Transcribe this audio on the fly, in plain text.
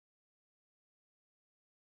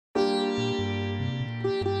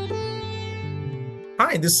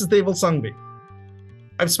Hi, this is Deval Sangvi.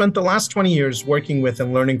 I've spent the last 20 years working with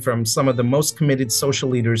and learning from some of the most committed social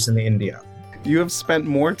leaders in India. You have spent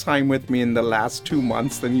more time with me in the last 2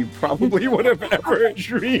 months than you probably would have ever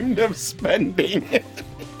dreamed of spending.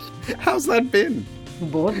 How's that been?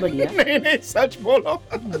 बहुत बढ़िया नहीं, सच बोलो.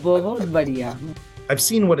 बहुत बढ़िया I've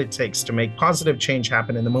seen what it takes to make positive change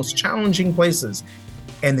happen in the most challenging places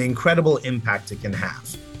and the incredible impact it can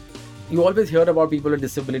have. You always hear about people with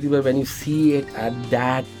disabilities, but when you see it at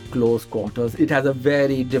that close quarters, it has a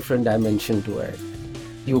very different dimension to it.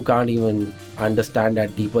 You can't even understand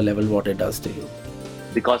at deeper level what it does to you.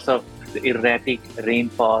 Because of the erratic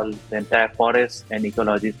rainfall, the entire forest and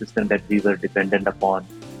ecology system that we were dependent upon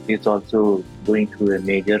is also going through a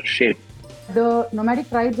major shift. The nomadic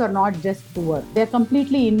tribes are not just poor. They're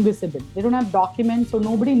completely invisible. They don't have documents, so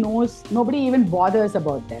nobody knows, nobody even bothers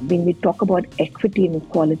about them. When we talk about equity and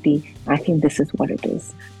equality, I think this is what it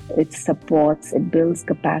is. It supports, it builds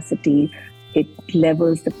capacity, it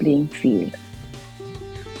levels the playing field.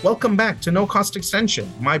 Welcome back to No Cost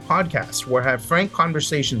Extension, my podcast where I have frank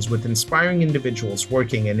conversations with inspiring individuals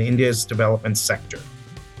working in India's development sector.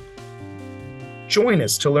 Join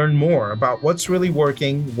us to learn more about what's really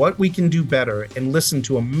working, what we can do better, and listen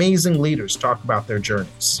to amazing leaders talk about their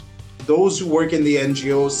journeys. Those who work in the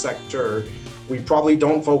NGO sector, we probably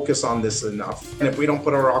don't focus on this enough. And if we don't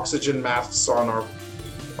put our oxygen masks on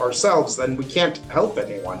ourselves, then we can't help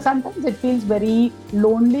anyone. Sometimes it feels very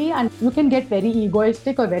lonely and you can get very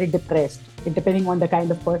egoistic or very depressed, depending on the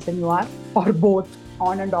kind of person you are, or both,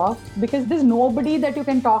 on and off, because there's nobody that you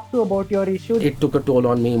can talk to about your issue. It took a toll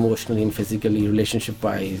on me emotionally and physically,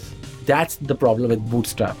 relationship-wise. That's the problem with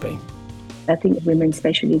bootstrapping. I think women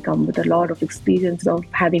especially come with a lot of experience of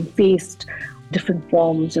having faced different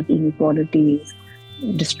forms of inequalities,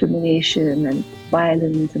 discrimination and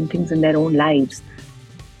violence and things in their own lives.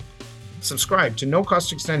 Subscribe to No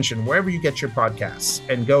Cost Extension wherever you get your podcasts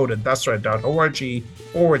and go to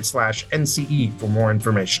dasra.org/NCE for more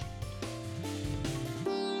information.